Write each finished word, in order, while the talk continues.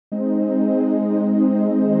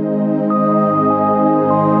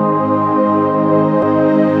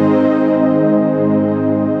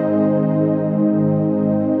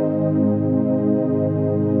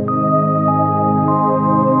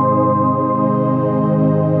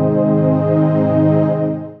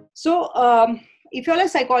if you're a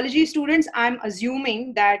psychology students, I'm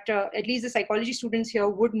assuming that at least the psychology students here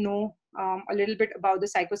would know a little bit about the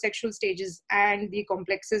psychosexual stages and the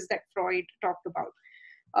complexes that Freud talked about.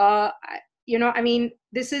 I mean,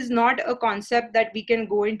 this is not a concept that we can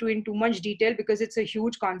go into in too much detail because it's a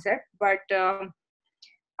huge concept, but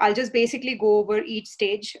I'll just basically go over each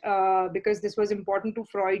stage because this was important to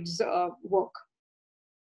Freud's work.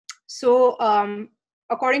 So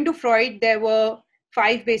according to Freud, there were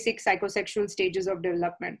 5 basic psychosexual stages of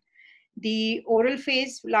development. The oral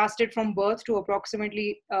phase lasted from birth to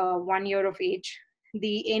approximately 1 year of age.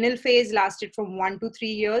 The anal phase lasted from 1 to 3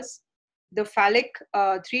 years. The phallic,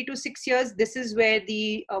 3 to 6 years. This is where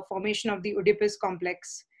the formation of the Odypus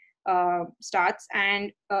Complex starts.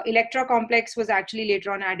 And Electra Complex was actually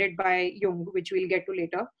later on added by Jung, which we'll get to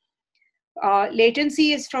later.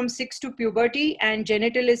 Latency is from 6 to puberty, and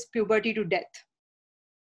genital is puberty to death.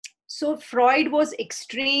 So Freud was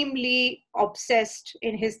extremely obsessed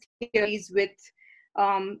in his theories with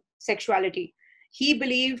sexuality. He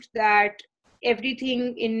believed that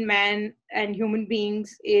everything in man and human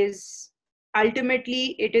beings is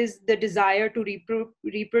ultimately, it is the desire to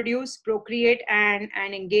reproduce, procreate, and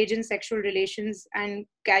engage in sexual relations and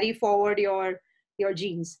carry forward your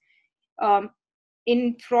genes.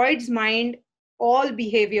 In Freud's mind, all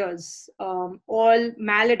behaviors, all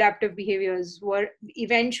maladaptive behaviors were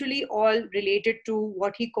eventually all related to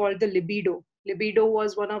what he called the libido. Libido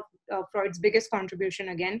was one of Freud's biggest contribution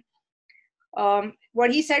again.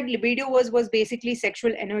 What he said libido was basically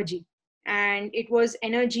sexual energy. And it was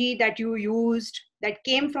energy that you used, that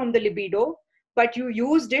came from the libido, but you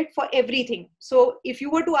used it for everything. So if you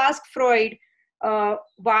were to ask Freud,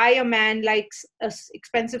 why a man likes an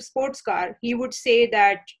expensive sports car, he would say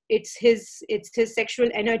that it's his sexual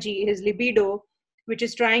energy, his libido, which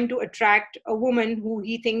is trying to attract a woman who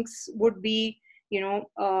he thinks would be,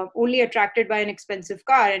 only attracted by an expensive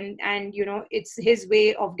car, and it's his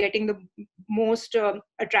way of getting the most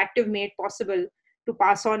attractive mate possible to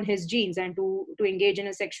pass on his genes and to engage in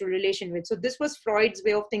a sexual relation with. So this was Freud's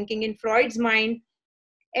way of thinking. In Freud's mind,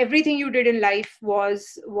 everything you did in life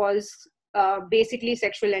was basically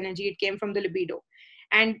sexual energy. It came from the libido.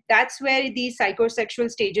 And that's where the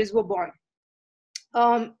psychosexual stages were born.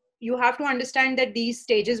 You have to understand that these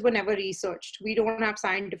stages were never researched. We don't have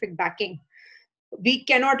scientific backing. We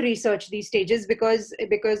cannot research these stages because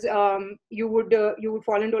you would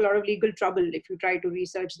fall into a lot of legal trouble if you try to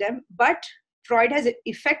research them. But Freud has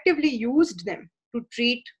effectively used them to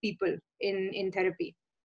treat people in therapy.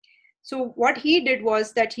 So what he did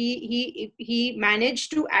was that he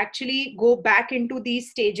managed to actually go back into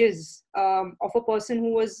these stages of a person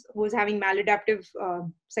who was having maladaptive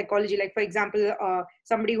psychology. Like, for example,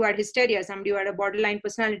 somebody who had hysteria, somebody who had a borderline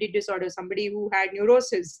personality disorder, somebody who had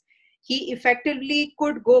neurosis. He effectively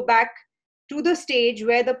could go back to the stage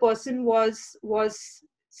where the person was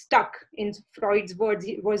stuck, in Freud's words,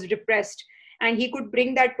 he was repressed, and he could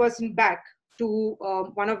bring that person back to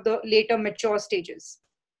one of the later mature stages.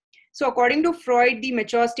 So according to Freud, the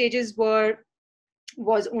mature stages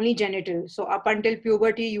was only genital. So up until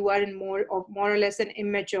puberty, you are in more or less an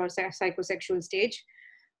immature psychosexual stage.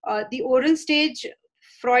 The oral stage,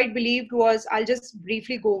 Freud believed was, I'll just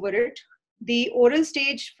briefly go over it. The oral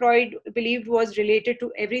stage, Freud believed, was related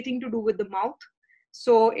to everything to do with the mouth.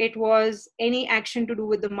 So it was any action to do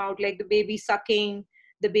with the mouth, like the baby sucking,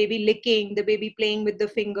 the baby licking, the baby playing with the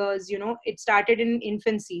fingers. It started in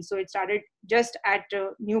infancy. So it started just at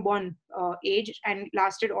newborn age and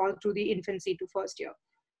lasted all through the infancy to first year.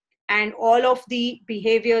 And all of the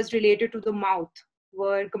behaviors related to the mouth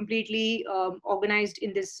were completely organized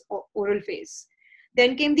in this oral phase.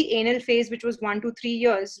 Then came the anal phase, which was 1 to 3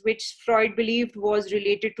 years, which Freud believed was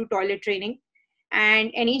related to toilet training.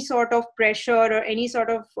 And any sort of pressure or any sort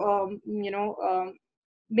of,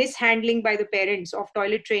 mishandling by the parents of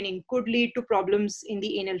toilet training could lead to problems in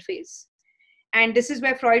the anal phase. And this is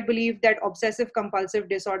where Freud believed that obsessive compulsive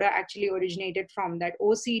disorder actually originated from. That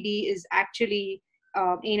OCD is actually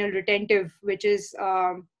anal retentive, which is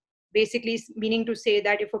basically meaning to say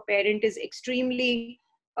that if a parent is extremely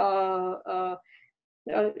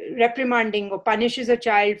reprimanding or punishes a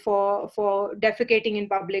child for defecating in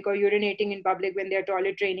public or urinating in public when they're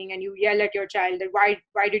toilet training, and you yell at your child that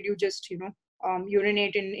why did you just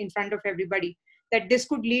urinate in front of everybody, that this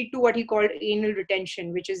could lead to what he called anal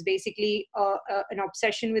retention, which is basically an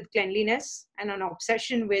obsession with cleanliness and an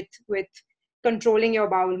obsession with controlling your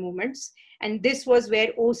bowel movements. And this was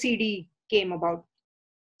where OCD came about.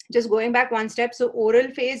 Just going back one step, so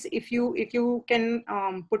oral phase, if you can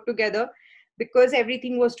put together, because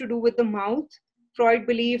everything was to do with the mouth, Freud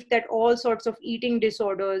believed that all sorts of eating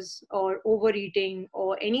disorders or overeating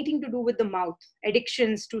or anything to do with the mouth,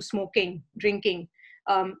 addictions to smoking, drinking,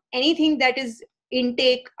 anything that is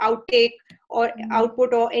intake, outtake, or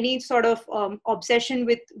output, or any sort of obsession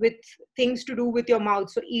with things to do with your mouth.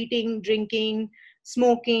 So eating, drinking,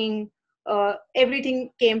 smoking,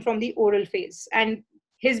 everything came from the oral phase. And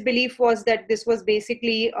his belief was that this was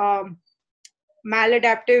basically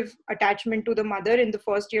maladaptive attachment to the mother in the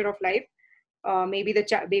first year of life. Maybe the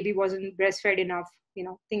baby wasn't breastfed enough,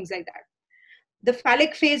 things like that. The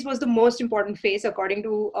phallic phase was the most important phase, according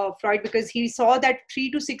to Freud, because he saw that 3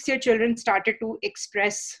 to 6 year children started to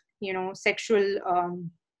express, sexual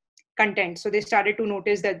content. So they started to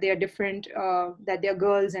notice that they are different, that they are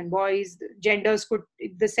girls and boys. Different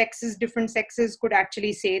sexes could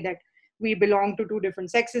actually say that we belong to 2 different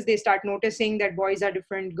sexes. They start noticing that boys are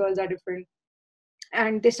different, girls are different.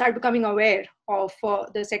 And they start becoming aware of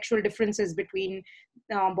the sexual differences between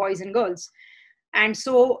boys and girls. And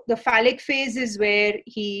so the phallic phase is where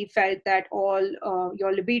he felt that all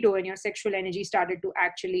your libido and your sexual energy started to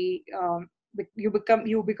actually, you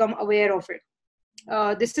become aware of it.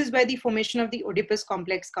 This is where the formation of the Odypus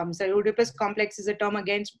complex comes. The Odypus complex is a term,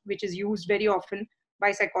 again, which is used very often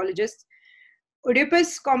by psychologists.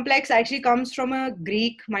 Oedipus complex actually comes from a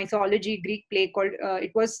Greek mythology, Greek play called,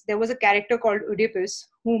 there was a character called Oedipus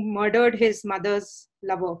who murdered his mother's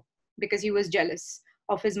lover because he was jealous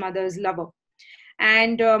of his mother's lover.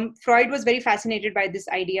 And Freud was very fascinated by this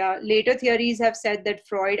idea. Later theories have said that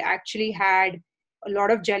Freud actually had a lot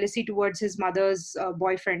of jealousy towards his mother's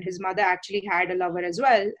boyfriend. His mother actually had a lover as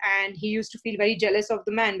well. And he used to feel very jealous of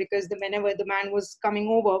the man because whenever the man was coming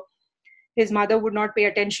over, his mother would not pay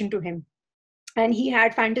attention to him. And he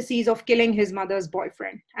had fantasies of killing his mother's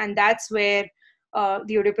boyfriend. And that's where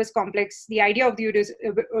the Oedipus complex, the idea of the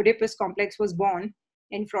Oedipus complex was born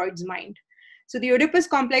in Freud's mind. So the Oedipus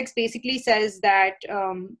complex basically says that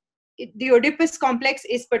the Oedipus complex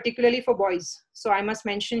is particularly for boys. So I must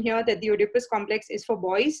mention here that the Oedipus complex is for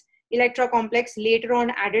boys. Electra complex, later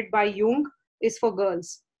on added by Jung, is for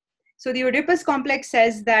girls. So the Oedipus complex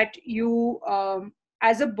says that you,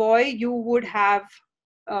 as a boy, you would have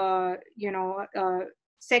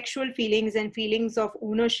sexual feelings and feelings of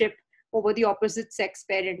ownership over the opposite sex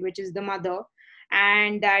parent, which is the mother,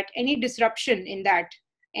 and that any disruption in that,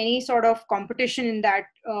 any sort of competition in that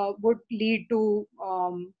would lead to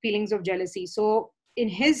feelings of jealousy. So in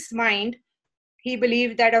his mind, he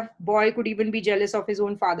believed that a boy could even be jealous of his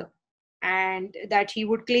own father, and that he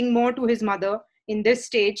would cling more to his mother in this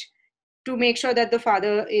stage to make sure that the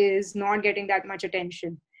father is not getting that much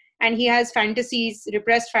attention. And he has fantasies,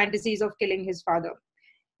 repressed fantasies of killing his father.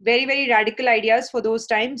 Very, very radical ideas for those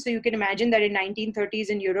times. So you can imagine that in 1930s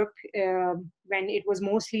in Europe, when it was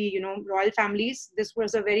mostly, royal families, this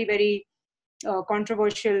was a very, very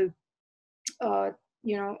controversial,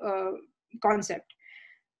 concept.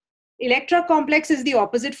 Electra complex is the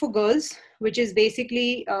opposite for girls, which is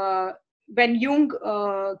basically when Jung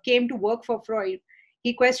came to work for Freud,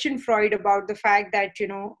 he questioned Freud about the fact that,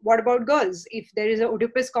 what about girls? If there is an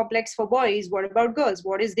Oedipus complex for boys, what about girls?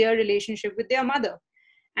 What is their relationship with their mother?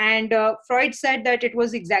 And Freud said that it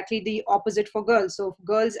was exactly the opposite for girls. So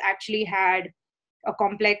girls actually had a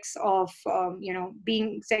complex of,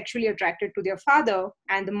 being sexually attracted to their father,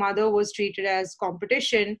 and the mother was treated as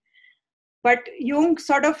competition. But Jung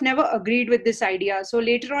sort of never agreed with this idea. So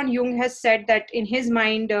later on, Jung has said that in his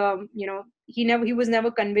mind, he was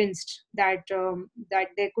never convinced that that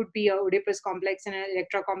there could be a Oedipus complex and an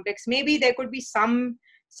Electra complex. Maybe there could be some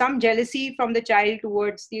jealousy from the child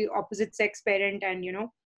towards the opposite sex parent, and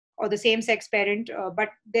or the same sex parent, but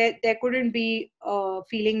there couldn't be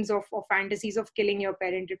feelings of or fantasies of killing your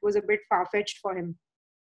parent. It was a bit far-fetched for him.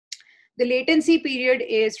 The latency period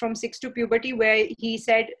is from 6 to puberty, where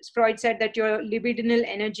Freud said that your libidinal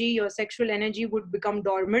energy, your sexual energy, would become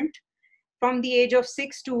dormant. From the age of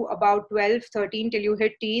 6 to about 12, 13, till you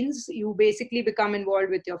hit teens, you basically become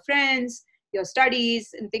involved with your friends, your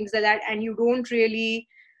studies, and things like that, and you don't really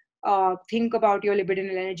think about your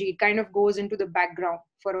libidinal energy. It kind of goes into the background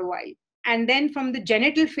for a while. And then from the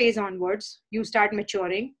genital phase onwards, you start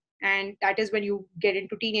maturing, and that is when you get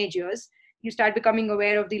into teenage years. You start becoming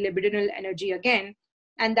aware of the libidinal energy again,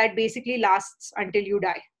 and that basically lasts until you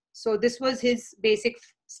die. So this was his basic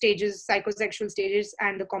stages, psychosexual stages,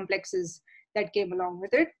 and the complexes that came along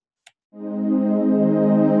with it.